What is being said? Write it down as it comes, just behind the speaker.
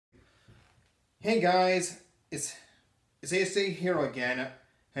Hey guys, it's ASD Hero again,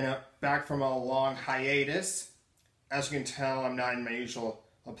 and back from a long hiatus. As you can tell, I'm not in my usual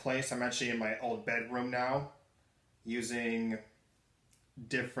place. I'm actually in my old bedroom now, using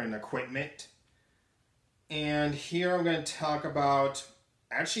different equipment. And here I'm going to talk about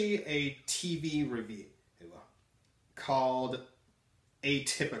actually a TV review called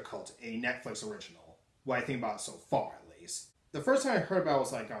Atypical, a Netflix original. What I think about it so far, at least. The first time I heard about it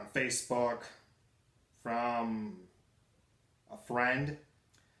was like on Facebook from a friend,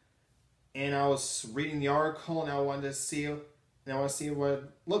 and I was reading the article and I wanted to see what it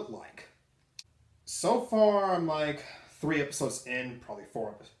looked like. So far, I'm like 3 episodes in, probably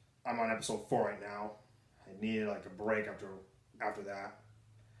 4. I'm on episode 4 right now. I needed like a break after that.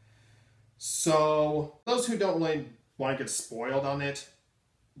 So those who don't really want to get spoiled on it,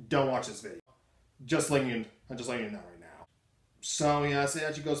 don't watch this video. I'm just letting you know right now. So yes, it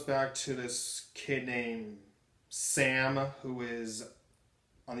actually goes back to this kid named Sam, who is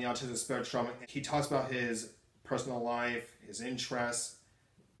on the autism spectrum. He talks about his personal life, his interests.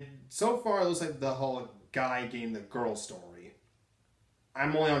 So far, it looks like the whole guy getting the girl story.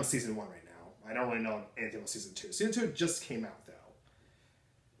 I'm only on season 1 right now. I don't really know anything about season 2. Season 2 just came out, though,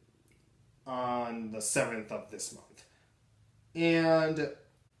 on the 7th of this month. And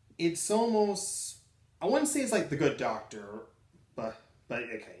it's almost, I wouldn't say it's like The Good Doctor, but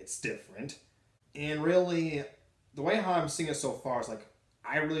okay, it's different. And really, the way how I'm seeing it so far is like,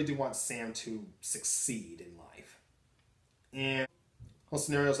 I really do want Sam to succeed in life. And whole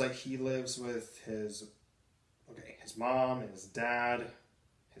scenario is like he lives with his mom and his dad,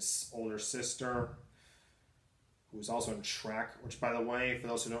 his older sister, who's also in track, which, by the way, for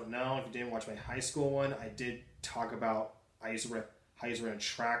those who don't know, if you didn't watch my high school one, I did talk about how I used to run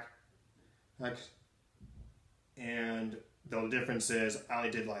track. And the difference is I only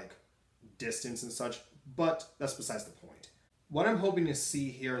did like distance and such, but that's besides the point. What I'm hoping to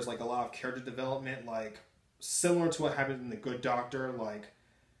see here is like a lot of character development, like similar to what happened in The Good Doctor. Like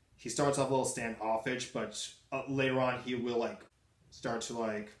he starts off a little standoffish, but later on he will like start to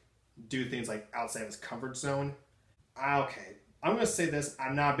like do things like outside of his comfort zone. Okay, I'm gonna say this: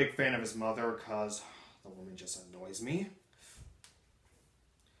 I'm not a big fan of his mother because the woman just annoys me.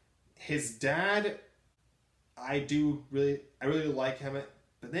 His dad, I really like him,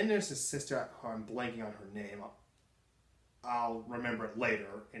 but then there's his sister, who I'm blanking on her name. I'll remember it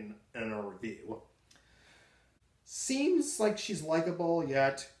later in a review. Seems like she's likable,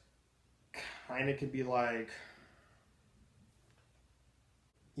 yet kind of could be like,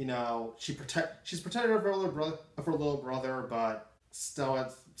 you know, she's protective of her little brother, but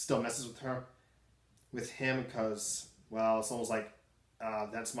still messes with him because, well, it's almost like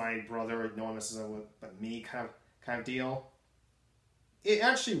that's my brother, no one messes with but me kind of deal. It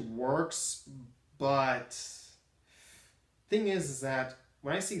actually works, but thing is that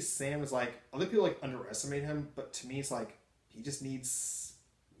when I see Sam, is like other people like underestimate him, but to me it's like he just needs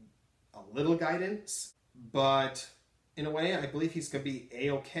a little guidance. But in a way, I believe he's gonna be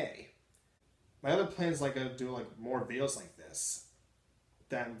a-okay. My other plan is like to do like more videos like this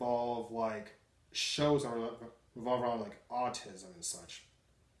that involve like shows that revolve around like autism and such.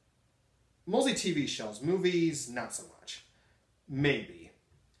 Mostly TV shows, movies not so much. Maybe.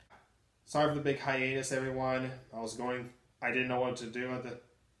 Sorry for the big hiatus, everyone. I didn't know what to do with it.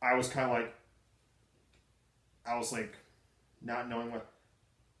 I was like not knowing what,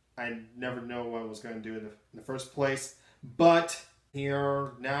 I never know what I was going to do in the first place. But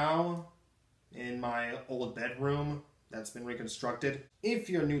here now in my old bedroom that's been reconstructed. If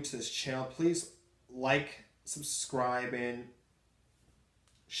you're new to this channel, please like, subscribe, and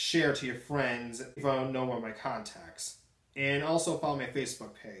share to your friends if you don't know what my contacts. And also follow my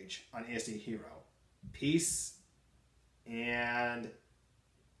Facebook page on ASD Hero. Peace and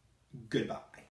goodbye.